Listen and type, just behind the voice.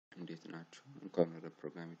እንዴት ናችሁ? እንኳን ወደ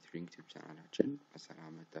ፕሮግራሚንግ ዩቲዩብ ቻናላችን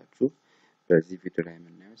በሰላም መጣችሁ። በዚህ ቪዲዮ ላይ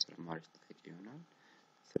የምናየው ስለ ማርሽ ጥያቄ ይሆናል።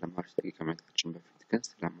 ስለ ማርሽ ጥያቄ ከማየታችን በፊት ግን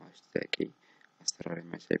ስለ ማርሽ ጥያቄ አሰራር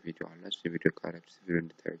የሚያሳይ ቪዲዮ አለ። እሱ ቪዲዮ ካላችሁ ቪዲዮ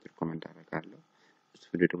እንድታዩት ሪኮመንድ አደርጋለሁ። እሱ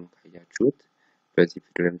ቪዲዮ ደግሞ ካያችሁት በዚህ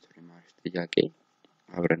ቪዲዮ ላይ ስለ ማርሽ ጥያቄ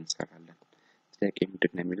አብረን እንሰራለን። ጥያቄ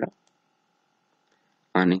ምንድነው የሚለው?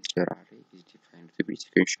 An integer array is defined to be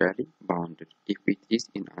sequentially bounded if it is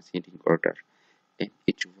in ascending order and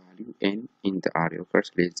each value n in the array occurs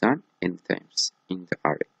less than n times in the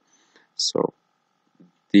array. So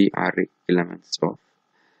the array elements of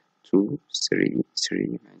 2, 3,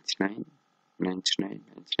 3, 99, 99,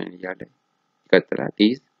 99 እያለ ይቀጥላል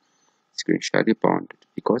is sequentially bounded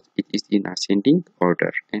because it is in ascending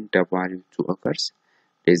order and the value 2 occurs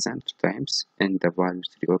less than 2 times and the value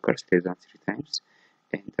 3 occurs less than 3 times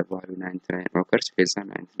and the value 99 occurs less than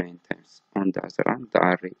 99 times. On the other hand, the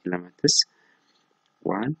array elements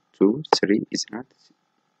 1, 2, 3 is not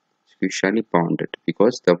sequentially bounded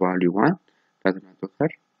because the value 1 does not occur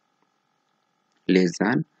less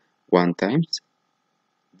than 1 times.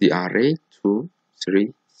 The array 2,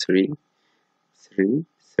 3, 3, 3,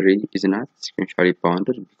 3 is not sequentially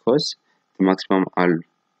bounded because the maximum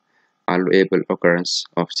allowable occurrence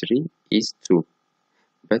of 3 is 2,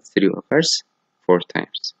 but 3 occurs 4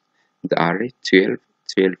 times. The array 12,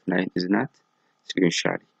 12, 9 is not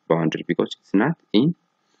sequentially bounded because it's not in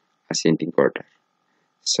ascending order.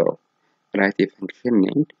 So, write a function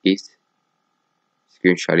named is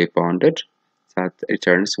sequentially bounded that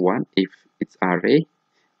returns 1 if its array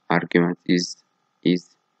argument is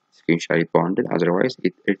sequentially bounded, otherwise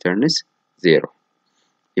it returns 0.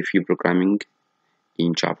 If you programming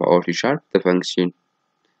in Java or C#, the function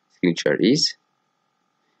signature is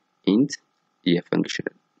int. የፈንክሽን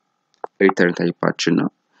ሪተርን ታይፓችን ነው።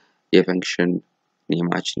 የፈንክሽን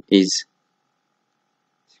ኔማችን is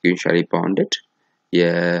sequentially bounded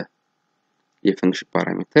የፈንክሽን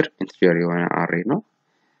ፓራሜትር ኢንቲጀር የሆነ አሬ ነው።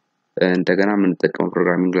 እንደገና የምንጠቀመው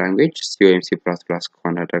ፕሮግራሚንግ ላንጉዌጅ C ወይም C++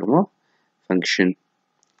 ከሆነ ደግሞ ፈንክሽን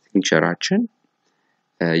ሲግኔቸራችን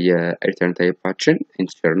የሪተርን ታይፓችን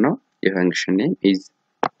ኢንቲጀር ነው። የፈንክሽን ኔም is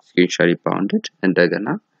sequentially bounded እንደገና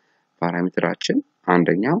ፓራሜትራችን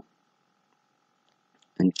አንደኛው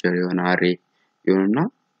ኢንቲጀር የሆነ አሬ ይሆንና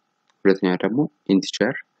ሁለተኛው ደግሞ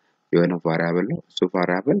ኢንቲጀር የሆነ ቫሪያብል ነው። እሱ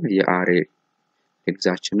ቫሪያብል የአሬ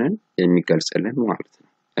ኤግዛችንን የሚገልጽልን ማለት ነው።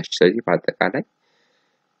 ስለዚህ በአጠቃላይ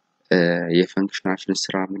የፈንክሽናችን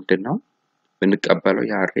ስራ ምንድነው? ብንቀበለው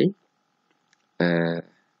የአሬ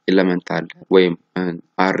ኤሌመንት አለ ወይም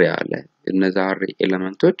አሬ አለ። እነዛ አሬ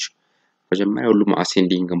ኤሌመንቶች መጀመሪያ ሁሉም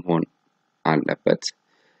አሴንዲንግ መሆን አለበት።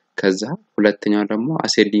 ከዛ ሁለተኛው ደግሞ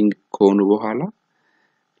አሴንዲንግ ከሆኑ በኋላ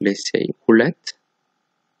let's say ሁለት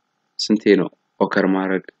ስንቴ ነው ኦከር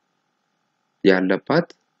ማድረግ ያለባት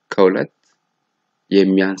ከሁለት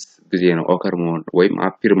የሚያንስ ጊዜ ነው ኦከር መሆን ወይም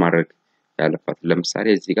አፒር ማድረግ ያለባት። ለምሳሌ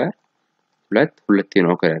እዚህ ጋር ሁለቴ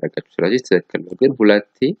ነው ኦከር ያደረገችው፣ ስለዚህ ትክክል ነው። ግን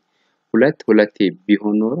ሁለቴ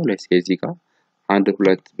ቢሆን ኖሮ let's say እዚህ ጋር አንድ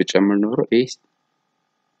ሁለት ብጨምር ኖሮ is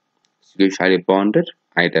sequentially bounded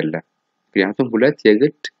አይደለም። ምክንያቱም ሁለት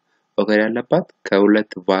የግድ ኦከር ያለባት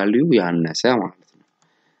ከሁለት ቫልዩ ያነሰ ማለት ነው።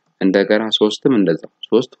 እንደገና ሶስትም እንደዛው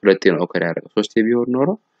ሶስት ሁለቴ ነው ኦከር ያደረገው፣ ሶስቴ ቢሆን ኖሮ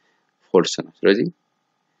ፎልስ ነው። ስለዚህ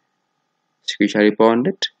sequentially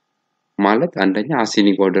bounded ማለት አንደኛ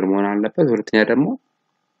ascending order መሆን አለበት፣ ሁለተኛ ደግሞ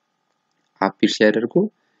አፒር ሲያደርጉ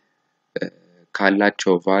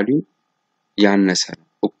ካላቸው ቫልዩ ያነሰ ነው።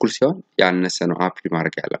 እኩል ሲሆን ያነሰ ነው አፒር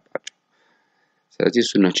ማድረግ ያለባቸው። ስለዚህ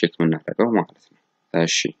እሱን ነው ቼክ የምናደርገው ማለት ነው።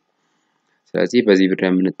 እሺ፣ ስለዚህ በዚህ ቪዲዮ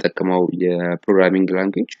የምንጠቀመው የፕሮግራሚንግ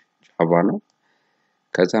ላንጉዌጅ ጃቫ ነው።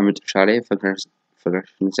 ከዛ መጨረሻ ላይ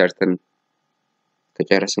ፈንክሽን ሰርተን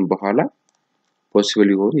ከጨረስን በኋላ ፖሲብል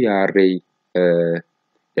የሆኑ የአሬ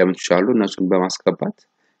ኤሌመንቶች አሉ፣ እነሱን በማስገባት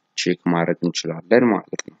ቼክ ማድረግ እንችላለን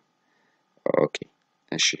ማለት ነው። ኦኬ፣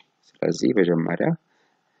 እሺ። ስለዚህ መጀመሪያ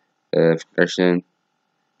ፈንክሽን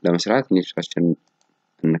ለመስራት ኔትወርካችንን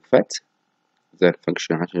እንክፈት። ዘር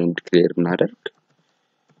ፈንክሽናችንን ዲክሌር እናደርግ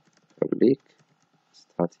public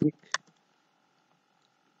static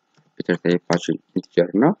return typeችን integer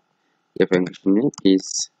ነው። የፈንክሽን ኔም is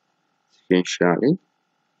sequentially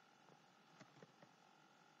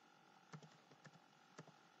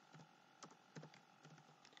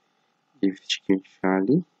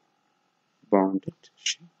bounded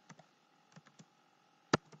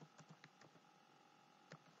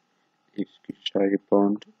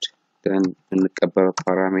then እንቀበለው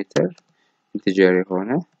ፓራሜትር ኢንቲጀር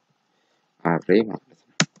የሆነ አሬ ማለት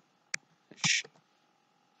ነው። እሺ፣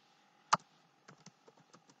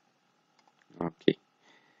 ኦኬ።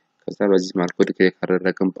 ከዛ በዚህ መልኩ ዲክሌር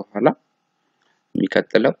ካደረግን በኋላ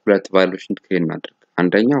የሚቀጥለው ሁለት ቫልዩዎችን ዲክሌር እናድርግ።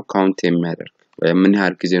 አንደኛው ካውንት የሚያደርግ ምን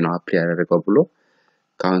ያህል ጊዜ ነው አፕላይ ያደረገው ብሎ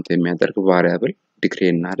ካውንት የሚያደርግ ቫሪያብል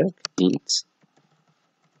ዲክሌር እናደርግ int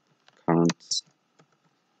count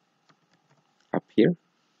appear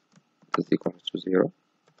is equal to 0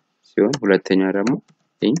 ሲሆን ሁለተኛ ደግሞ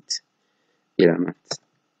int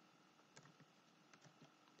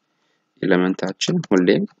ኤሌመንታችን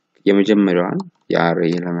ሁሌም የመጀመሪያዋን የአሬ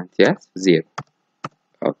ኤሌመንት ያዝ 0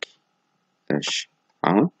 ኦኬ እሺ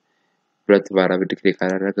አሁን ሁለት ቫሪያብል ዲክሌር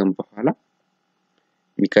ካደረግን በኋላ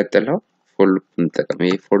የሚቀጥለው ፎር ሉፕ እንጠቀም።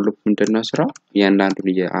 ይሄ ፎር ሉፕ ምንድነው ስራው? እያንዳንዱን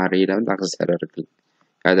የአሬ ኤሌመንት አክሰስ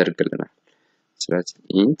ያደርግልናል። ስለዚህ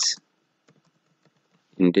int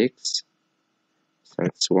index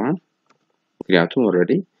 +1 ምክንያቱም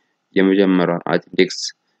ኦሬዲ የመጀመሪያውን at index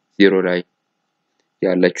 0 ላይ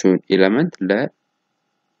ያለችውን ኤሌመንት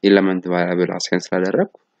ለኤሌመንት ቫሪያብል አሳይን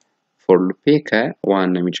ስላደረኩ ፎር ሉፕ ከ1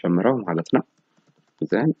 ነው የሚጨምረው ማለት ነው።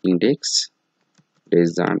 then index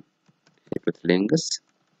less than length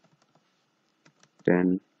then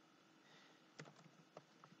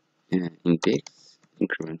index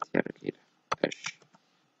increment ያደርጋል። እሺ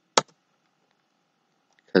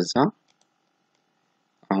ከዛ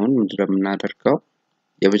አሁን ምንድነው የምናደርገው?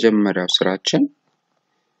 የመጀመሪያው ስራችን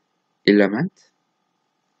ኤሌመንት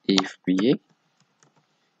if ብዬ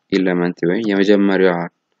ኤሌመንት ወይ የመጀመሪያው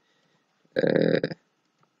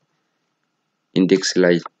ኢንዴክስ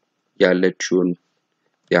ላይ ያለችውን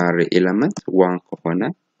የአሬ ኤሌመንት 1 ከሆነ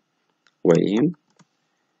ወይም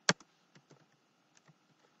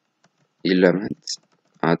ኤሌመንት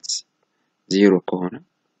at 0 ከሆነ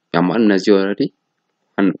ያማን እነዚህ ኦሬዲ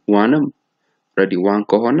 1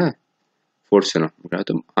 ከሆነ ፎልስ ነው።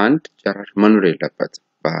 ምክንያቱም አንድ ጨራሽ መኖር የለበትም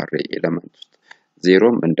በአሬ ኤሌመንት ውስጥ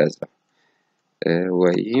 0ም እንደዛ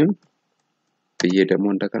ወይም ብዬ ደግሞ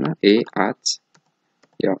እንደገና a at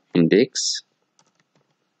ያው ኢንዴክስ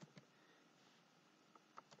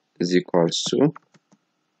is equals to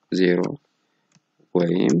 0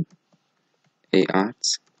 ወይም a at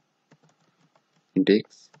index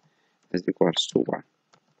is equals to 1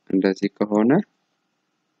 እንደዚህ ከሆነ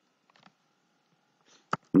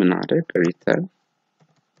ምን አደረግ return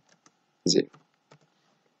 0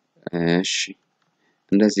 እሺ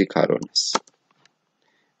እንደዚህ ካልሆነስ?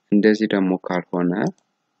 እንደዚህ ደግሞ ካልሆነ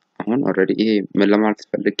አሁን ኦሬዲ ይሄ ምን ለማለት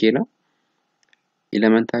ፈልጌ ነው?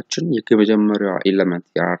 ኤሌመንታችን የመጀመሪያው ኤሌመንት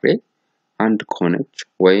የአሬ አንድ ከሆነች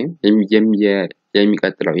ወይም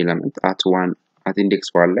የሚቀጥለው ኤሌመንት at index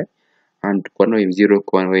 1 ላይ አንድ ከሆነ ወይም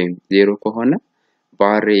 0 ከሆነ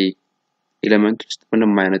በአሬ ኤሌመንት ውስጥ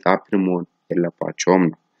ምንም አይነት አፕል መሆን የለባቸውም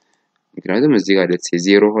ነው። ምክንያቱም እዚህ ጋር let's say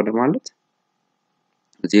 0 ሆነ ማለት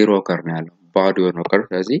 0 ኦከር ነው ያለው ባዶ ነው ኦከር።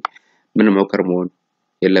 ስለዚህ ምንም ኦከር መሆን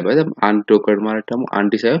የለበትም። አንድ ኦከር ማለት ደግሞ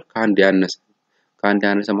አንድ ሳይሆን ከአንድ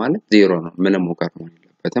ያነሰ ማለት 0 ነው። ምንም ኦከር መሆን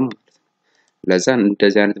የለበትም ማለት ነው። ለዛ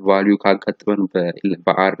እንደዚህ አይነት ቫልዩ ካጋጠመን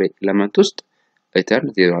በአሬ ኤሌመንት ውስጥ ሪተርን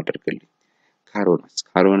 0 አድርግልኝ።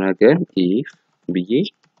 ካልሆነ ግን if ብዬ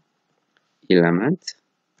ኤሌመንት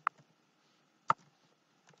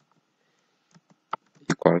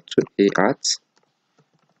equal to a at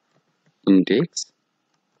index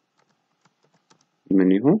ምን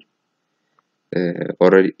ይሁን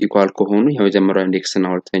ኦሬዲ ኢኳል ከሆኑ የመጀመሪያው ኢንዴክስ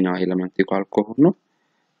እና ሁለተኛው ኤሌመንት ኢኳል ከሆኑ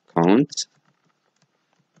count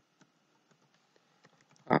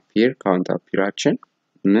appearአችን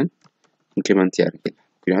ምን ኢንክሪመንት ያደርጋል።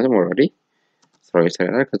 ምክንያቱም ኦሬዲ ስራው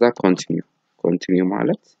ይሰራል። ከዛ ኮንቲኒዩ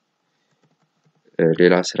ማለት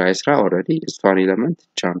ሌላ ስራ ይስራ ኦሬዲ እሷን ኤሌመንት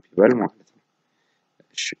ጃምፕ ይበል ማለት ነው።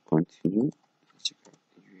 እሺ ኮንቲኒዩ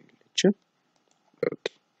ኦኬ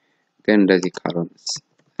ግን እንደዚህ ካልሆነስ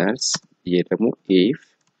else ይሄ ደግሞ if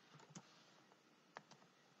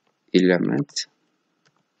element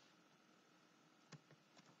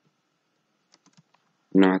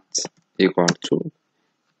not equal to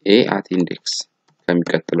a at index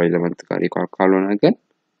ከሚቀጥለው ኤሌመንት ጋር ኢኳል ካልሆነ ግን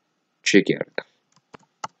ቼክ ያደርጋል።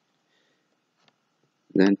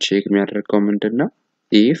 then ቼክ የሚያደርገው ምንድነው?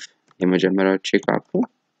 if የመጀመሪያው ቼክ አፕ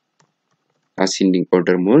ascending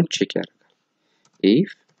order መሆን ቼክ ያደርጋል። if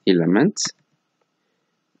element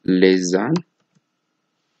less than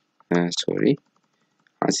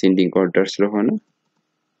ascending order ስለሆነ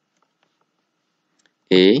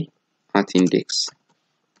a at index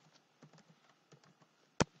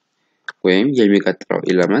ወይም የሚቀጥለው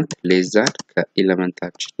ኤሌመንት less than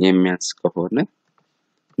ከኤሌመንታችን የሚያንስ ከሆነ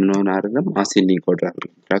ምን አይደለም ascending order።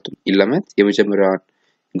 ምክንያቱም ኤሌመንት የመጀመሪያውን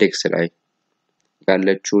ኢንዴክስ ላይ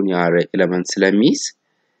ያለችውን የአሬ ኤሌመንት ስለሚይዝ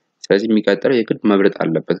ስለዚህ የሚቀጥለው የግድ መብለጥ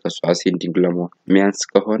አለበት ከሱ ascending ለመሆን። የሚያንስ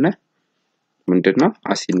ከሆነ ምንድነው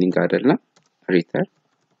ascending አይደለም return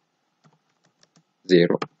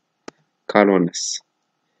 0 ካልሆነስ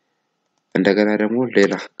እንደገና ደግሞ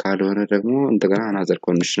ሌላ ካልሆነ ደግሞ እንደገና another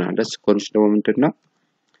condition አለ ኮንዲሽን ደግሞ ምንድነው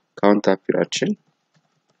count appearችን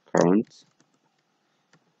count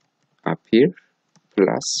appear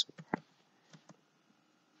plus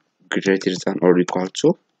greater than or equal to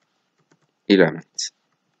element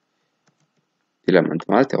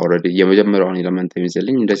ማለት already የመጀመሪያውን ኤሌመንት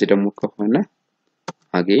የሚይዝልኝ እንደዚህ ደግሞ ከሆነ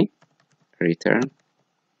again return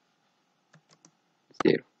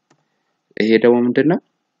 0 ይሄ ደግሞ ምንድነው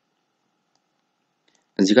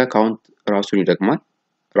እዚህ ጋር ካውንት ራሱን ይደግማል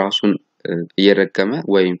ራሱን እየረገመ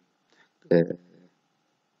ወይም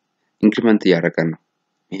ኢንክሪመንት እያደረገ ነው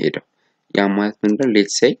ይሄዳው ያ ማለት ምንድነው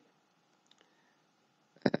ሌትስ ሴይ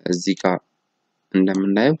እዚህ ጋር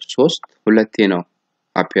እንደምናየው 3 ሁለቴ ነው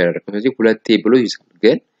አፒየር ያደረገው ስለዚህ ሁለቴ ብሎ ይይዛል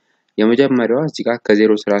ግን የመጀመሪያው እዚህ ጋር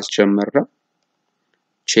ከ0 ስላስጀመረው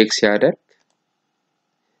ቼክ ሲያደርግ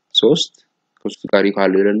 3 ከሱ ጋር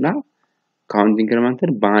ይካሉ ይልና ካውንት ኢንክሪመንትን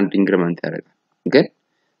በአንድ ኢንክሪመንት ያደርጋል ግን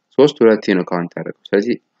 3 ሁለቴ ነው ካውንት ያደርገው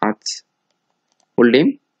ስለዚህ አት ሁሌም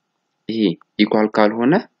ይሄ ኢኳል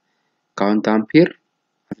ካልሆነ ካውንት አምፒር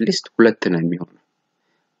አትሊስት ሁለት ነው የሚሆነው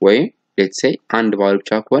ወይ ሌትስ ሴይ አንድ ቫልዩ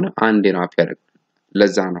ብቻ ከሆነ አንድ ነው አፒየር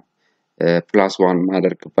ለዛ ነው ፕላስ 1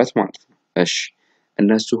 ማድረግበት ማለት ነው እሺ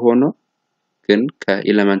እነሱ ሆኖ ግን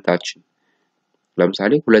ከኤሌመንታችን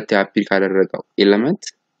ለምሳሌ ሁለቴ አፒር ካደረገው ኤሌመንት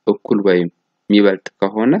እኩል ወይም የሚበልጥ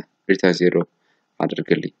ከሆነ ሪተርን 0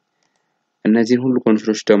 አድርግልኝ እነዚህን ሁሉ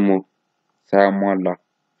ኮንዲሽኖች ደግሞ ሳያሟላ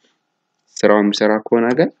ስራውን የሚሰራ ከሆነ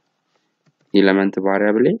ግን ኤሌመንት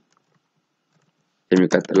ቫሪያብል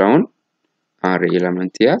የሚቀጥለውን አሬ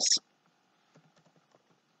ኤሌመንት ያስ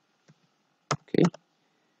ኦኬ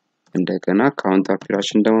እንደገና ካውንት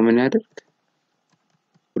አፒራችን ደግሞ ምን ያደርግ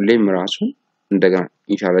ሁሌም ራሱን እንደገና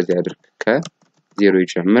ኢኒሻላይዝ ያደርግ ከ0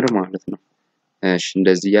 ይጀምር ማለት ነው እሺ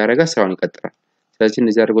እንደዚህ ያደረገ ስራውን ይቀጥላል ስለዚህ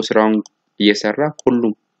እንደዚህ አድርጎ ስራውን እየሰራ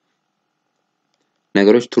ሁሉም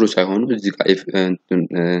ነገሮች ትሩ ሳይሆኑ እዚህ ጋር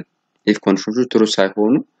if ኮንዲሽኖቹ ትሩ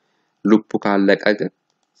ሳይሆኑ ሉፑ ካለቀ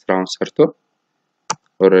ስራውን ሰርቶ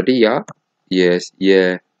already ያ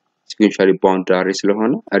sequentially bound array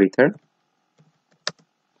ስለሆነ return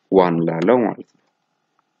 1 ላለው ማለት ነው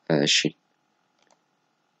እሺ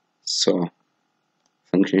so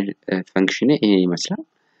function ይሄ ይመስላል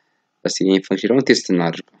እስቲ ይሄን ፈንክሽን ደግሞ ቴስት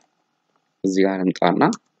እናድርገው እዚህ ጋር እንጣና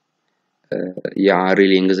የአሬ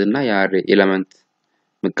ሌንግዝ እና የአሬ ኤሌመንት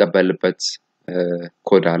መቀበልበት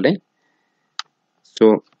ኮድ አለኝ so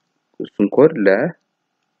እሱን ኮድ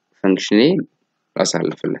ለፈንክሽኔ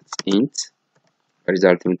አሳልፍለት int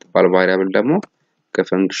result የምትባል ቫሪያብል ደግሞ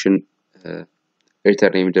ከፈንክሽን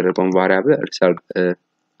ሪተርን የሚደረገውን ቫሪያብል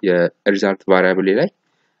የሪዛልት ቫሪያብል ላይ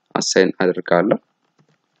አሳይን አደርጋለሁ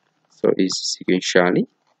so is sequentially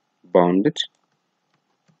bounded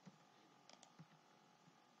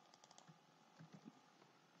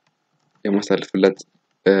የማሳልፍለት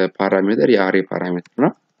ፓራሜትር የአሬ ፓራሜትር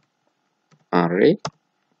ነው አሬ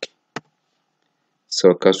so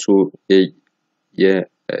ከሱ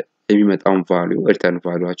የሚመጣውን ቫልዩ ሪተርን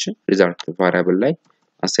ቫልዩአችን ሪዛልት ቫሪያብል ላይ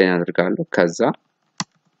አሳይን አደርጋለሁ ከዛ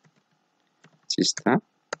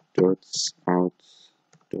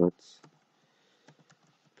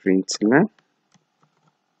system.out.println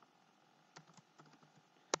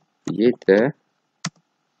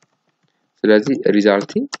ስለዚህ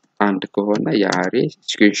ሪዛልት አንድ ከሆነ የአሬ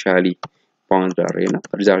sequentially bound array ነው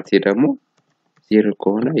ሪዛልት ደግሞ 0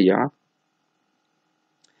 ከሆነ ያ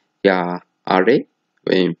አሬ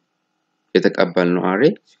ወይም የተቀበልነው አሬ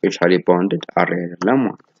sequentially bounded array አይደለም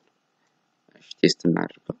ማለት ነው እሺ ቴስት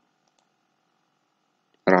እናድርገው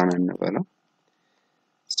ራን እንበለው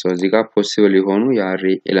so እዚህ ጋር ፖሲብል የሆኑ የአሬ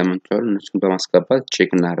ኤሌመንቶች አሉ እነሱን በማስገባት ቼክ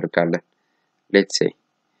እናደርጋለን let's say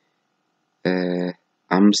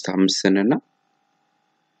 5 እና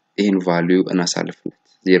ይሄን ቫልዩ እናሳልፍለት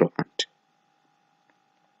 0 1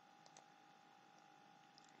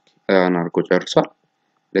 አናርጎ ጨርሷል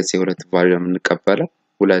let's say ሁለት ቫልዩ የምንቀበለው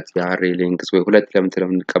ሁለት የአሬ ሌንግዝ ወይ ሁለት ኤሌመንት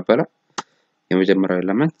ለምንቀበለው የመጀመሪያው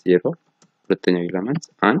ኤሌመንት 0 ሁለተኛው ኤሌመንት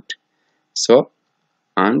 1 so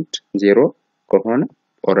 1 0 ከሆነ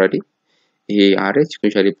already ይሄ አሬ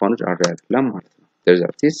sequentially bounded array አይደለም ማለት ነው the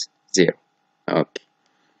result is 0 okay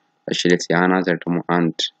እሺ let's say another ደግሞ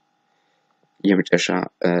አንድ የመጨረሻ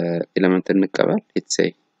ኤሌመንት እንቀበል let's say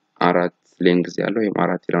 4 ሌንግዝ ያለው ወይም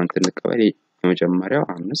 4 ኤሌመንት እንቀበል የመጀመሪያው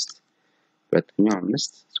 5 ሁለተኛው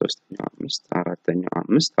 5 ሶስተኛው 5 አራተኛው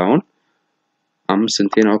 5 አሁን 5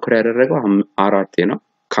 ስንቴ ነው ኦክር ያደረገው 4 ነው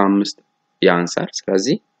ከ5 ያንሳል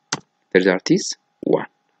ስለዚህ the result is 1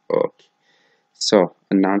 okay so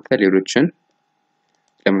እናንተ ሌሎችን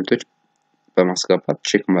ኤሌመንቶች በማስገባት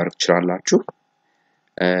ቼክ ማድረግ ትችላላችሁ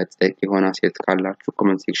ጥያቄ የሆነ ሴት ካላችሁ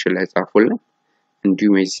ኮሜንት ሴክሽን ላይ ጻፉልን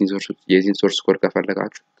እንዲሁም የዚህን ሶርስ ኮድ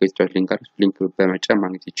ከፈለጋችሁ ከቻት ሊንክ በመጫን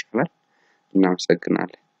ማግኘት ይቻላል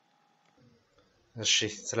እናመሰግናለን እሺ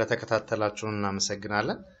ስለተከታተላችሁን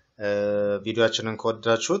እናመሰግናለን ቪዲዮአችንን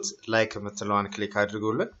ከወደዳችሁት ላይክ የምትለዋን ክሊክ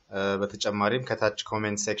አድርጉልን በተጨማሪም ከታች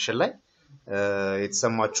ኮሜንት ሴክሽን ላይ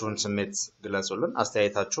የተሰማችሁን ስሜት ግለጹልን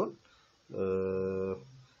አስተያየታችሁን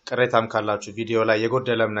ቅሬታም ካላችሁ ቪዲዮ ላይ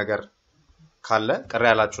የጎደለም ነገር ካለ ቅሬ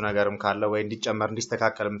ያላችሁ ነገርም ካለ ወይ እንዲጨመር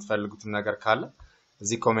እንዲስተካከል የምትፈልጉት ነገር ካለ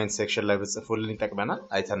እዚህ ኮሜንት ሴክሽን ላይ ብጽፉልን ይጠቅመናል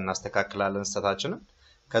አይተን እናስተካክላለን ስህተታችንን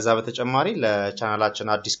ከዛ በተጨማሪ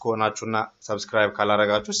ለቻናላችን አዲስ ከሆናችሁና ሰብስክራይብ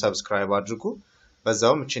ካላረጋችሁ ሰብስክራይብ አድርጉ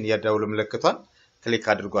በዛውም እቺን የደውል ምልክቷን ክሊክ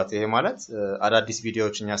አድርጓት ይሄ ማለት አዳዲስ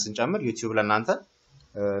ቪዲዮዎችኛ ስንጨምር YouTube ለእናንተ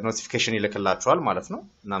ኖቲፊኬሽን ይልክላችኋል ማለት ነው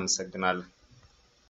እናመሰግናለን